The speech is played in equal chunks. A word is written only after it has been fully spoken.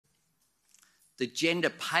the gender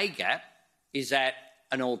pay gap is at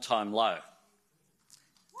an all-time low.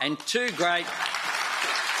 And two great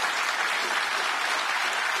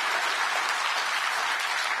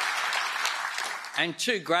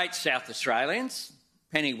South Australians,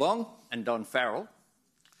 Penny Wong and Don Farrell,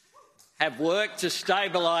 have worked to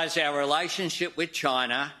stabilise our relationship with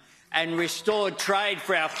China and restored trade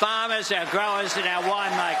for our farmers, our growers and our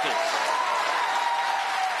winemakers.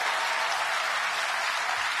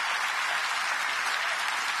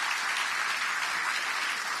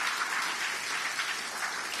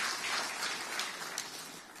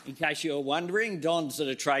 In case you're wondering, Don's at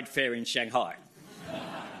a trade fair in Shanghai.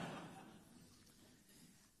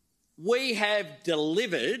 We have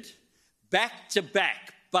delivered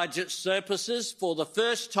back-to-back budget surpluses for the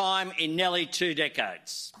first time in nearly 2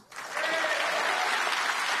 decades.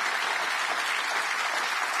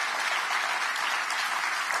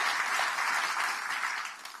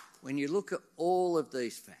 When you look at all of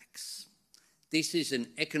these facts, this is an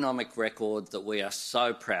economic record that we are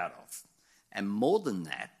so proud of. And more than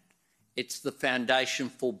that, it's the foundation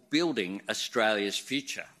for building Australia's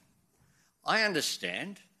future. I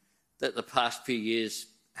understand that the past few years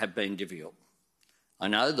have been difficult. I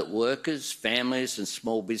know that workers, families and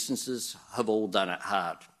small businesses have all done it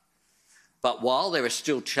hard. But while there are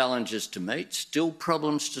still challenges to meet, still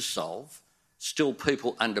problems to solve, still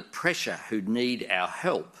people under pressure who need our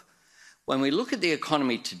help, when we look at the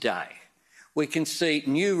economy today, we can see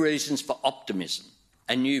new reasons for optimism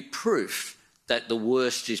and new proof that the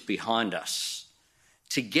worst is behind us.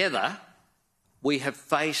 Together, we have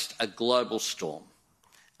faced a global storm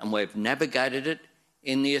and we've navigated it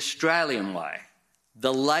in the Australian way,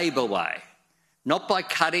 the Labor way, not by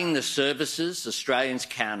cutting the services Australians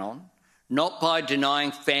count on, not by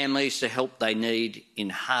denying families the help they need in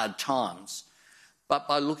hard times, but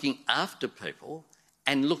by looking after people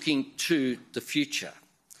and looking to the future.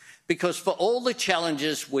 Because for all the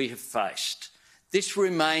challenges we have faced, this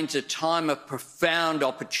remains a time of profound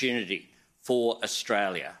opportunity for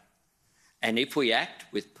Australia. And if we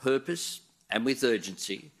act with purpose and with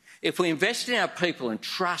urgency, if we invest in our people and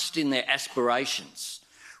trust in their aspirations,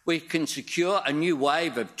 we can secure a new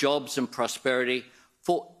wave of jobs and prosperity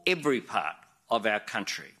for every part of our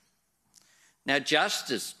country. Now,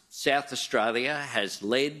 just as South Australia has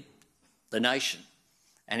led the nation,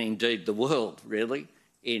 and indeed the world really,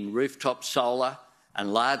 in rooftop solar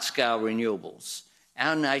and large-scale renewables,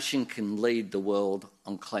 our nation can lead the world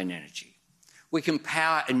on clean energy. We can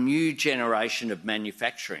power a new generation of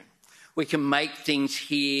manufacturing. We can make things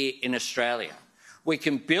here in Australia. We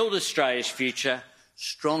can build Australia's future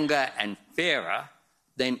stronger and fairer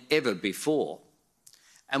than ever before.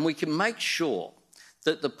 And we can make sure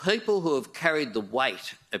that the people who have carried the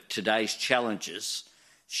weight of today's challenges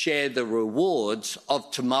share the rewards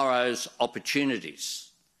of tomorrow's opportunities.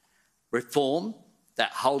 Reform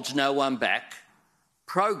that holds no one back,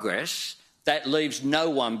 progress that leaves no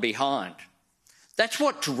one behind. That's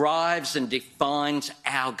what drives and defines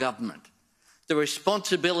our government. The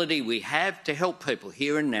responsibility we have to help people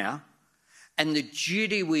here and now, and the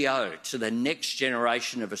duty we owe to the next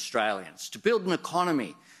generation of Australians to build an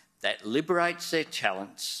economy that liberates their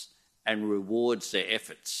talents and rewards their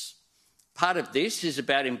efforts. Part of this is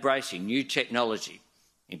about embracing new technology,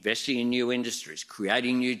 investing in new industries,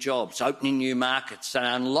 creating new jobs, opening new markets and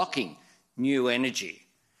unlocking new energy.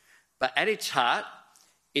 But at its heart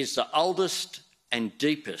is the oldest and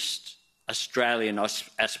deepest Australian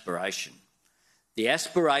aspiration. The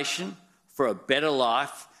aspiration for a better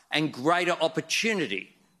life and greater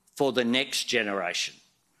opportunity for the next generation.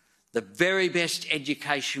 The very best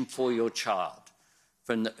education for your child,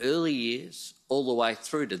 from the early years all the way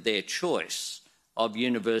through to their choice of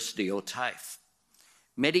university or TAFE.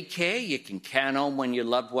 Medicare you can count on when your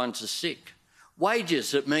loved ones are sick.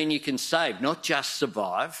 Wages that mean you can save, not just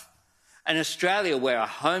survive. An Australia where a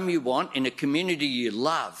home you want in a community you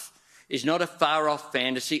love is not a far-off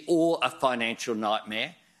fantasy or a financial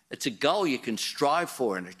nightmare. It's a goal you can strive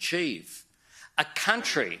for and achieve. A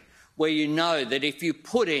country where you know that if you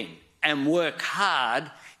put in and work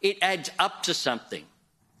hard, it adds up to something.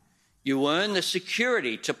 You earn the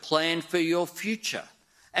security to plan for your future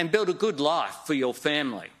and build a good life for your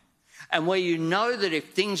family. And where you know that if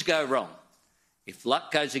things go wrong, if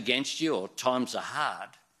luck goes against you or times are hard,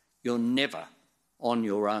 you're never on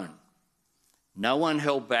your own. No one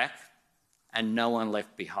held back and no one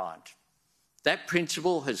left behind. That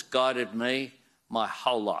principle has guided me my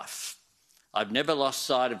whole life. I've never lost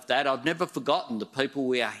sight of that. I've never forgotten the people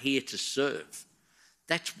we are here to serve.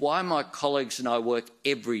 That's why my colleagues and I work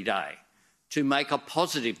every day to make a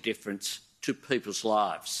positive difference to people's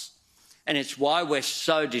lives. And it's why we're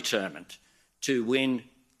so determined to win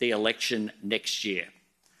the election next year.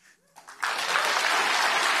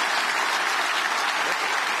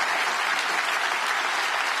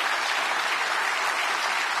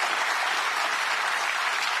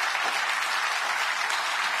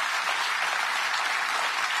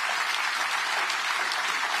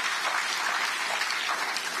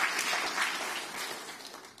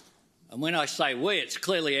 And when I say we, it's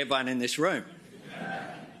clearly everyone in this room.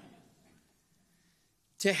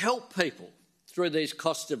 To help people through these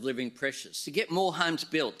cost of living pressures, to get more homes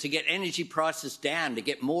built, to get energy prices down, to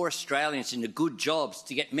get more Australians into good jobs,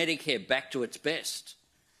 to get Medicare back to its best.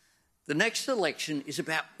 The next election is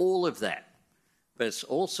about all of that, but it's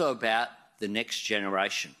also about the next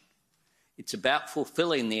generation. It's about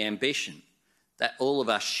fulfilling the ambition that all of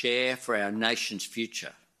us share for our nation's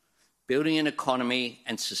future, building an economy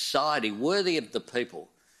and society worthy of the people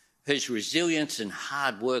whose resilience and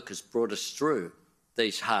hard work has brought us through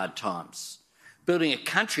these hard times, building a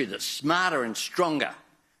country that's smarter and stronger,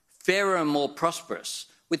 fairer and more prosperous,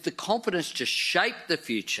 with the confidence to shape the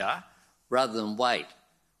future rather than wait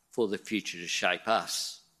for the future to shape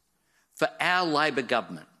us. For our Labor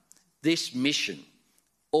government, this mission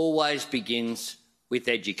always begins with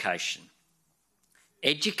education.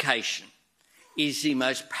 Education is the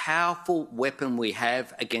most powerful weapon we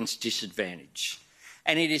have against disadvantage,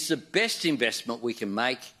 and it is the best investment we can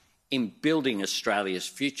make in building Australia's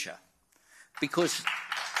future. Because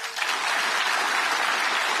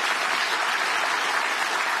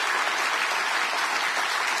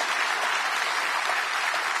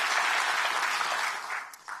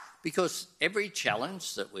every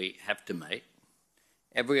challenge that we have to meet,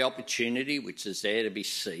 every opportunity which is there to be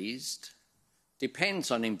seized,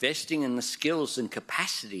 depends on investing in the skills and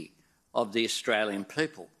capacity of the Australian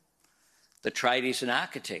people. The tradies and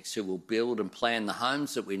architects who will build and plan the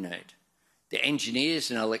homes that we need, the engineers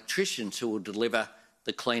and electricians who will deliver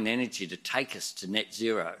the clean energy to take us to net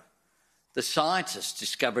zero, the scientists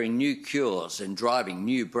discovering new cures and driving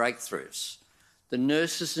new breakthroughs, the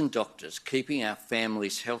nurses and doctors keeping our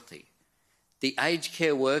families healthy, the aged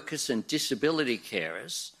care workers and disability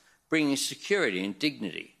carers bringing security and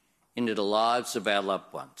dignity into the lives of our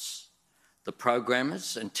loved ones, the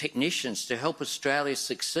programmers and technicians to help Australia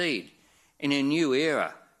succeed in a new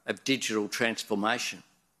era of digital transformation.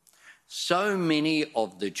 So many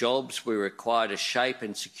of the jobs we require to shape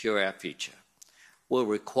and secure our future will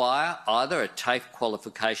require either a TAFE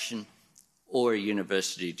qualification or a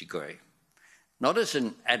university degree, not as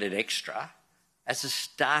an added extra, as a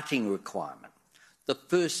starting requirement, the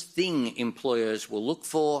first thing employers will look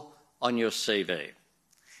for on your CV.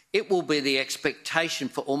 It will be the expectation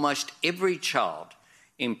for almost every child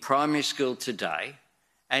in primary school today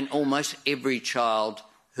and almost every child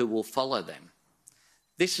who will follow them.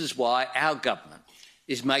 This is why our government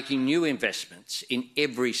is making new investments in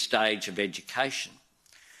every stage of education.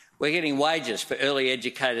 We're getting wages for early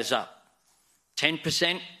educators up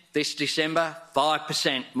 10% this December,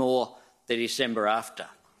 5% more the December after.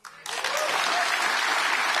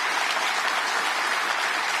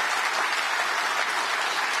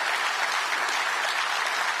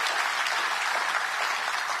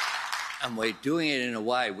 And we're doing it in a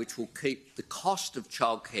way which will keep the cost of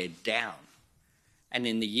childcare down. And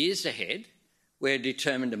in the years ahead, we're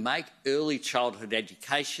determined to make early childhood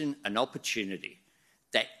education an opportunity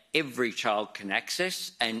that every child can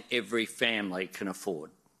access and every family can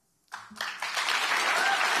afford.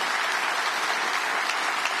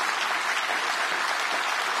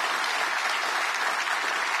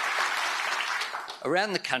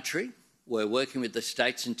 Around the country, we're working with the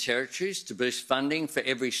states and territories to boost funding for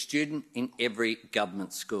every student in every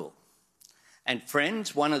government school. And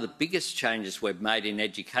friends, one of the biggest changes we've made in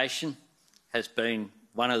education has been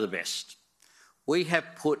one of the best. We have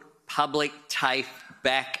put public TAFE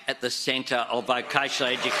back at the centre of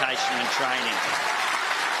vocational education and training.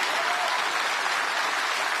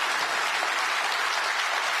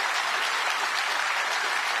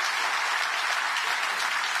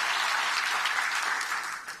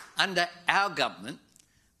 Under our government,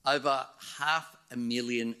 over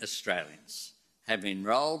 500,000 Australians have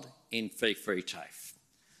enrolled in fee-free TAFE,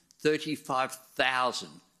 35,000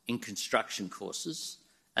 in construction courses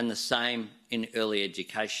and the same in early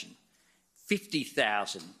education,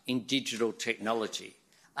 50,000 in digital technology,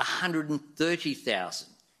 130,000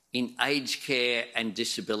 in aged care and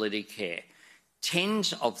disability care,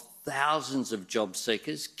 tens of thousands of job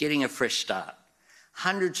seekers getting a fresh start,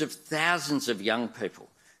 hundreds of thousands of young people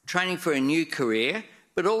training for a new career,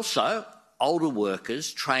 but also older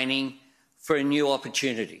workers training for a new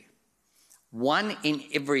opportunity. 1 in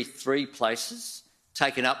every 3 places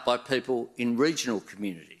taken up by people in regional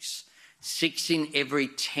communities. 6 in every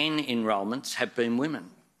 10 enrolments have been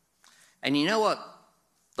women. And you know what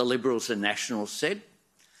the Liberals and Nationals said?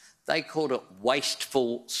 They called it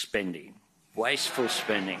wasteful spending. Wasteful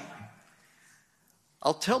spending.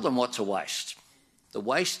 I'll tell them what's a waste. The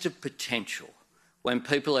waste of potential when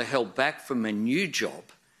people are held back from a new job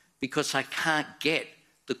because they can't get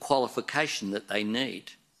the qualification that they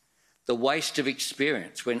need. The waste of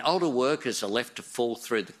experience when older workers are left to fall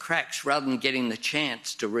through the cracks rather than getting the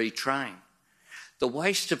chance to retrain. The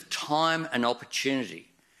waste of time and opportunity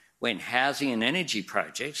when housing and energy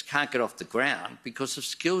projects can't get off the ground because of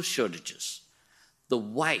skills shortages. The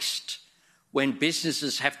waste when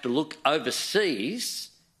businesses have to look overseas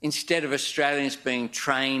instead of Australians being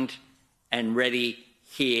trained and ready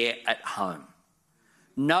here at home.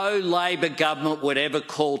 No Labor government would ever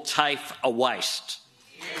call TAFE a waste.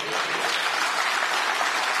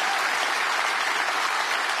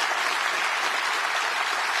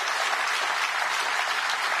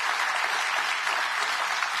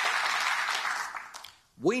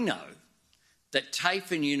 We know that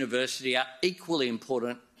TAFE and university are equally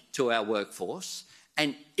important to our workforce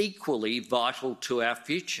and equally vital to our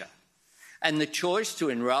future. And the choice to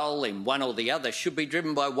enrol in one or the other should be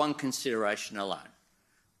driven by one consideration alone: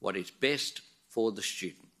 what is best for the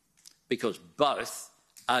student, because both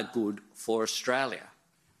are good for Australia.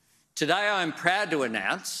 Today I am proud to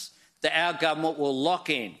announce that our government will lock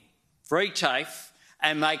in free TAFE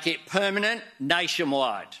and make it permanent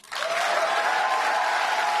nationwide.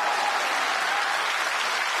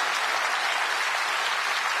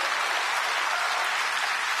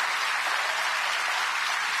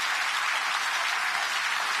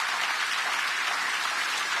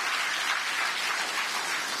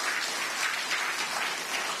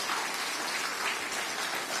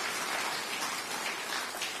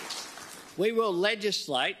 We will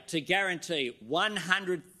legislate to guarantee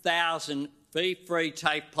 100,000 fee-free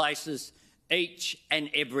TAFE places each and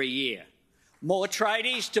every year. More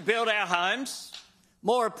tradies to build our homes,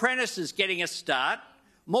 more apprentices getting a start,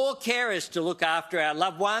 more carers to look after our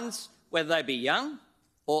loved ones, whether they be young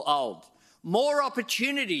or old. More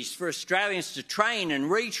opportunities for Australians to train and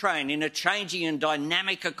retrain in a changing and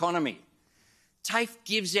dynamic economy. TAFE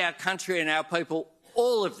gives our country and our people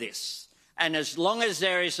all of this. And as long as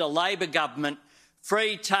there is a Labor government,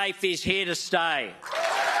 free TAFE is here to stay.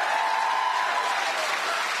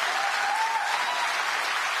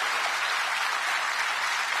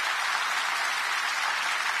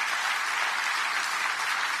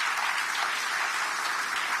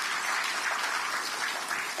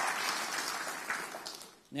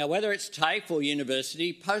 Now, whether it's TAFE or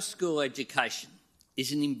university, post-school education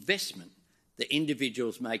is an investment that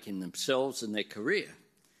individuals make in themselves and their career.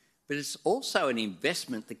 But it's also an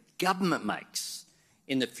investment the government makes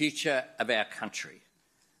in the future of our country,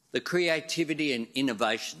 the creativity and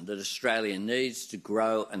innovation that Australia needs to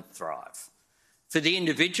grow and thrive. For the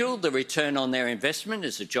individual, the return on their investment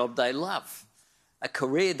is a job they love, a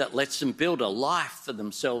career that lets them build a life for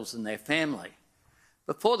themselves and their family.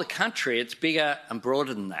 But for the country, it's bigger and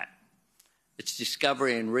broader than that. It's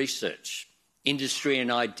discovery and research, industry and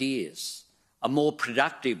ideas, a more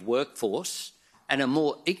productive workforce, and a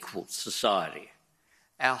more equal society.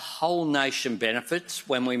 Our whole nation benefits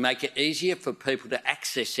when we make it easier for people to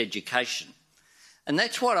access education. And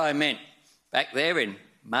that's what I meant back there in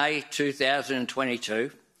May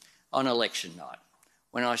 2022 on election night,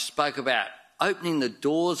 when I spoke about opening the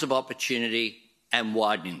doors of opportunity and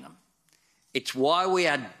widening them. It's why we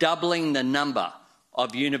are doubling the number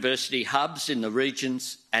of university hubs in the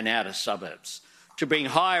regions and outer suburbs to bring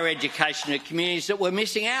higher education to communities that were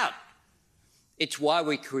missing out. It's why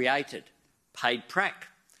we created Paid Prac,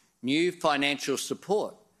 new financial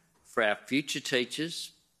support for our future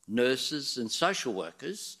teachers, nurses and social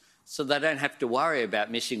workers so they don't have to worry about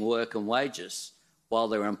missing work and wages while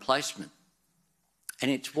they're on placement. And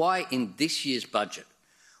it's why in this year's budget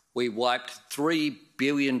we wiped $3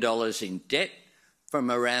 billion in debt from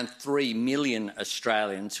around 3 million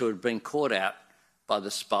Australians who had been caught out by the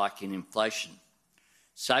spike in inflation,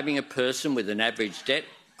 saving a person with an average debt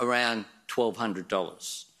around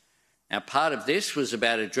 $1,200. Now, part of this was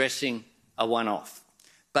about addressing a one-off,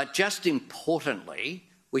 but just importantly,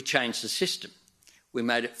 we changed the system. We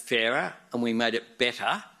made it fairer and we made it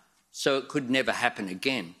better so it could never happen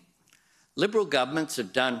again. Liberal governments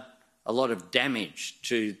have done a lot of damage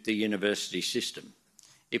to the university system.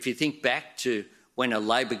 If you think back to when a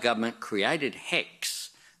Labor government created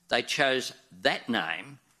HECS, they chose that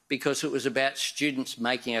name because it was about students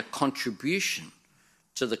making a contribution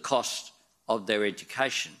to the cost of their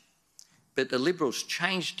education. But the Liberals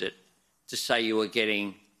changed it to say you were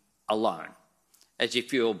getting a loan. as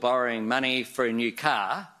if you were borrowing money for a new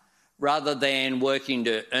car, rather than working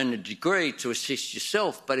to earn a degree to assist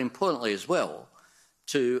yourself, but importantly as well,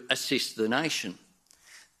 to assist the nation.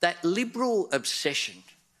 That Liberal obsession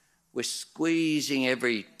with squeezing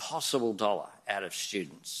every possible dollar out of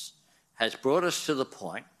students has brought us to the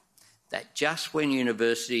point that just when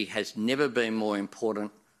university has never been more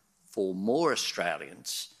important for more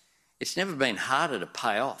Australians, it's never been harder to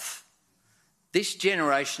pay off. This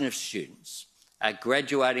generation of students are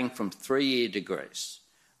graduating from 3-year degrees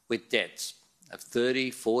with debts of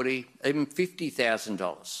 $30,000, $40,000, even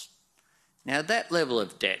 $50,000. Now, that level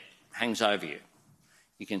of debt hangs over you.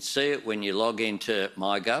 You can see it when you log into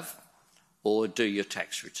MyGov or do your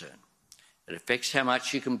tax return. It affects how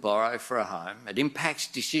much you can borrow for a home. It impacts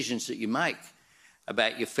decisions that you make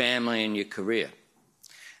about your family and your career.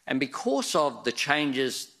 And because of the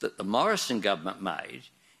changes that the Morrison government made,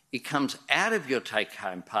 it comes out of your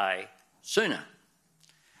take-home pay sooner.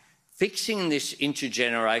 Fixing this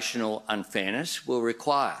intergenerational unfairness will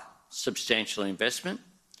require substantial investment.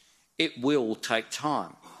 It will take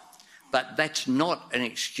time. But that's not an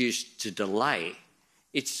excuse to delay.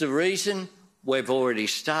 It's the reason we've already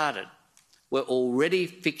started. We're already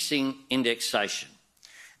fixing indexation.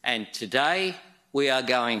 And today we are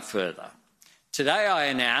going further. Today I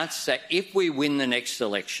announce that if we win the next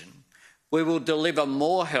election, we will deliver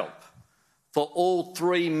more help for all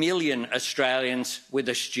 3 million Australians with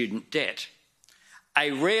a student debt.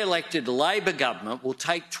 A re-elected Labor government will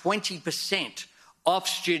take 20% off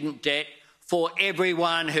student debt for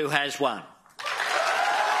everyone who has one.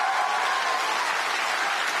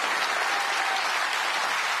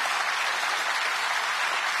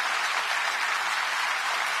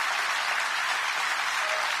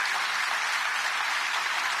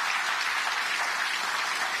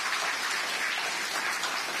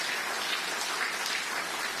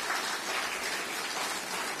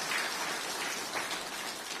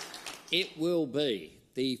 It will be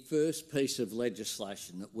the first piece of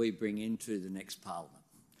legislation that we bring into the next parliament,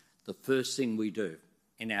 the first thing we do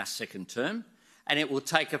in our second term, and it will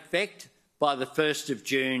take effect by the 1st of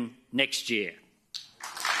June next year.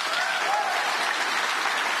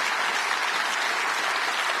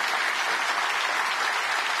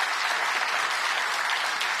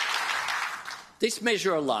 This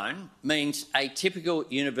measure alone means a typical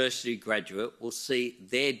university graduate will see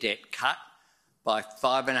their debt cut by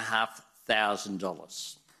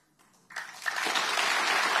 $5,500.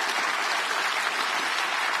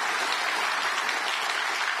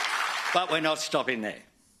 But we're not stopping there.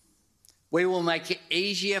 We will make it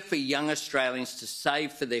easier for young Australians to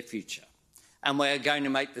save for their future, and we are going to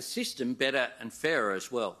make the system better and fairer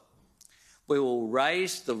as well. We will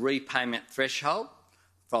raise the repayment threshold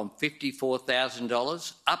from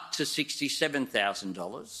 $54,000 up to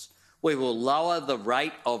 $67,000. We will lower the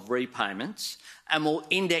rate of repayments and will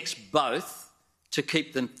index both to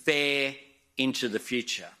keep them fair into the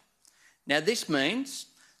future. Now, this means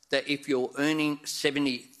that if you're earning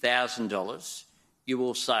 $70,000, you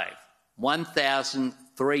will save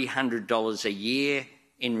 $1,300 a year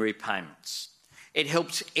in repayments. It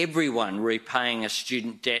helps everyone repaying a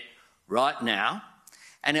student debt right now,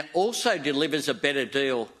 and it also delivers a better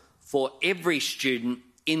deal for every student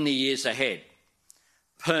in the years ahead.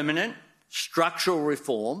 Permanent structural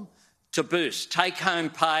reform to boost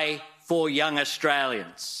take-home pay for young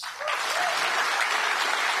Australians.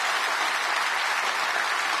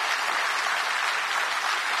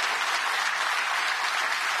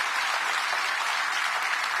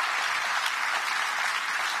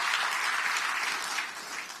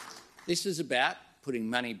 This is about putting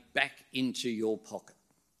money back into your pocket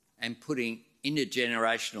and putting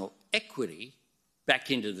intergenerational equity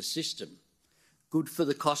back into the system. Good for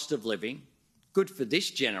the cost of living, good for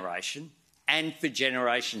this generation and for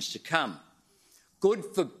generations to come. Good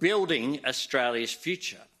for building Australia's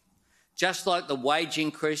future. Just like the wage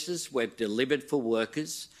increases we've delivered for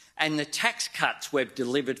workers and the tax cuts we've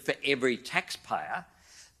delivered for every taxpayer,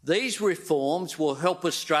 these reforms will help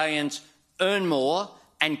Australians earn more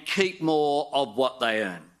and keep more of what they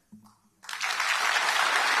earn.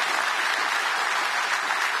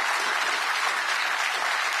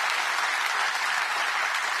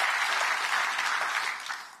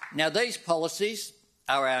 Now, these policies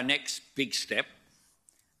are our next big step,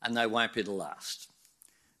 and they won't be the last,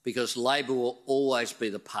 because Labor will always be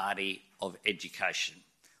the party of education.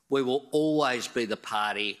 We will always be the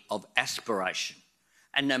party of aspiration.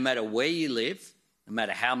 And no matter where you live, no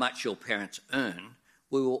matter how much your parents earn,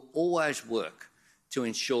 we will always work to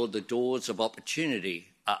ensure the doors of opportunity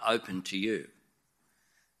are open to you.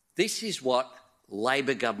 This is what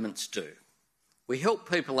Labor governments do. We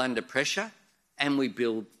help people under pressure and we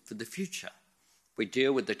build for the future. We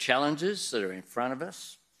deal with the challenges that are in front of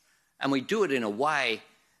us, and we do it in a way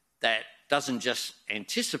that doesn't just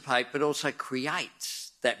anticipate but also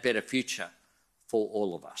creates that better future for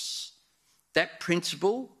all of us. That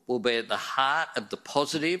principle will be at the heart of the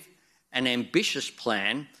positive and ambitious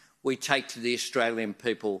plan we take to the Australian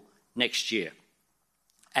people next year.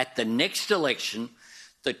 At the next election,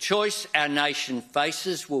 the choice our nation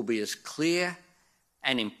faces will be as clear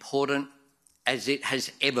and important as it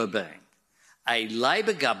has ever been. A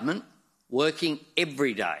Labor government working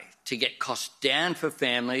every day to get costs down for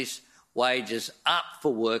families, wages up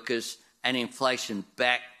for workers and inflation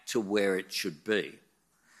back to where it should be.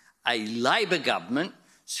 A Labor government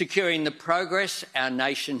securing the progress our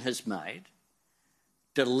nation has made,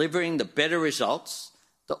 delivering the better results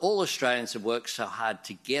that all Australians have worked so hard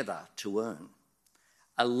together to earn.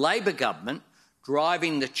 A Labor government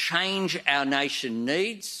driving the change our nation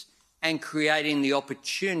needs and creating the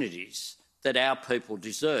opportunities that our people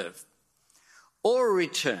deserve. Or a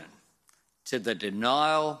return to the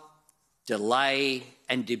denial, delay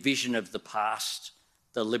and division of the past,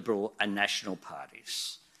 the Liberal and National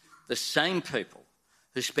parties. The same people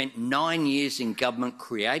who spent 9 years in government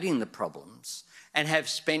creating the problems and have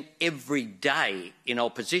spent every day in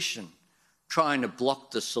opposition trying to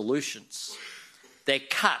block the solutions. Their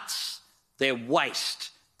cuts, their waste,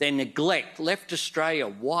 their neglect left Australia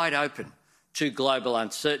wide open to global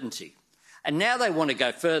uncertainty. And now they want to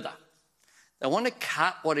go further. They want to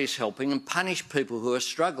cut what is helping and punish people who are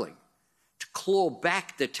struggling, to claw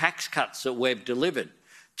back the tax cuts that we've delivered,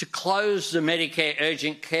 to close the Medicare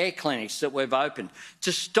urgent care clinics that we've opened,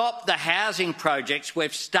 to stop the housing projects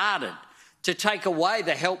we've started, to take away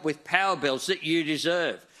the help with power bills that you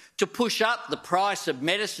deserve, to push up the price of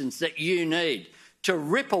medicines that you need, to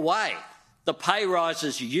rip away the pay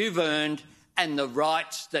rises you've earned and the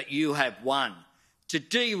rights that you have won, to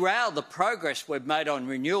derail the progress we've made on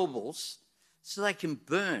renewables so they can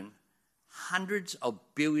burn hundreds of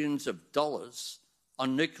billions of dollars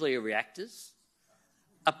on nuclear reactors,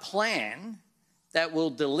 a plan that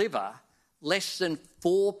will deliver less than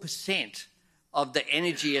 4% of the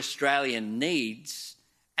energy Australia needs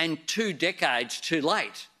and 2 decades too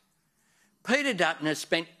late. Peter Dutton has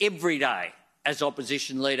spent every day as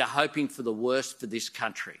opposition leader hoping for the worst for this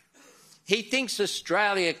country. He thinks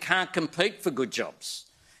Australia can't compete for good jobs.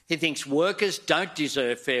 He thinks workers don't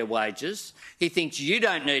deserve fair wages. He thinks you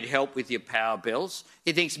don't need help with your power bills.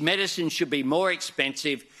 He thinks medicine should be more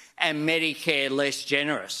expensive and Medicare less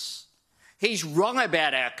generous. He's wrong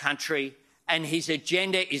about our country and his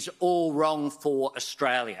agenda is all wrong for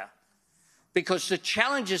Australia, because the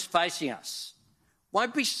challenges facing us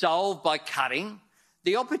won't be solved by cutting.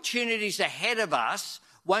 The opportunities ahead of us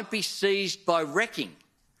won't be seized by wrecking.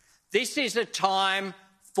 This is a time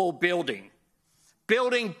for building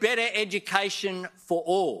better education for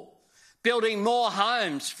all, building more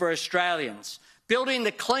homes for Australians, building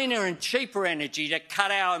the cleaner and cheaper energy to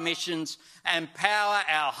cut our emissions and power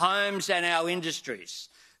our homes and our industries,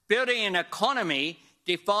 building an economy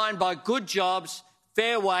defined by good jobs,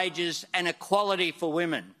 fair wages and equality for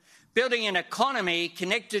women, building an economy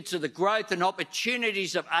connected to the growth and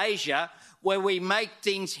opportunities of Asia where we make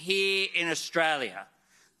things here in Australia,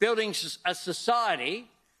 building a society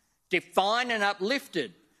defined and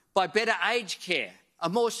uplifted by better aged care, a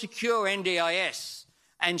more secure NDIS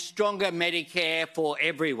and stronger Medicare for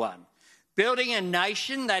everyone, building a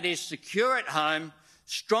nation that is secure at home,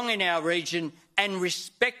 strong in our region and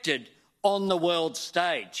respected on the world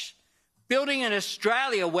stage, building an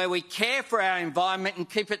Australia where we care for our environment and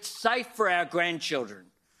keep it safe for our grandchildren,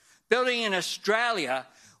 building an Australia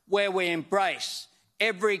where we embrace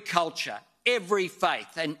every culture, every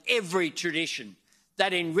faith and every tradition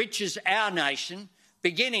that enriches our nation,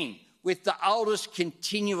 beginning with the oldest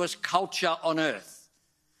continuous culture on earth.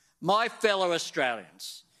 My fellow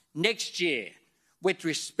Australians, next year, with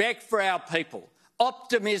respect for our people,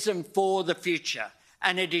 optimism for the future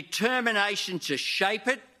and a determination to shape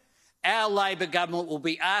it, our Labor government will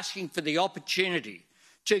be asking for the opportunity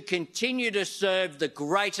to continue to serve the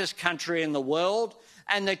greatest country in the world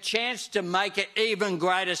and the chance to make it even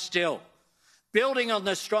greater still, building on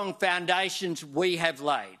the strong foundations we have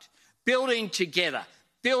laid, building together,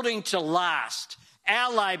 building to last.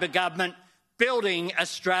 Our Labor government building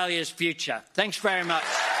Australia's future. Thanks very much.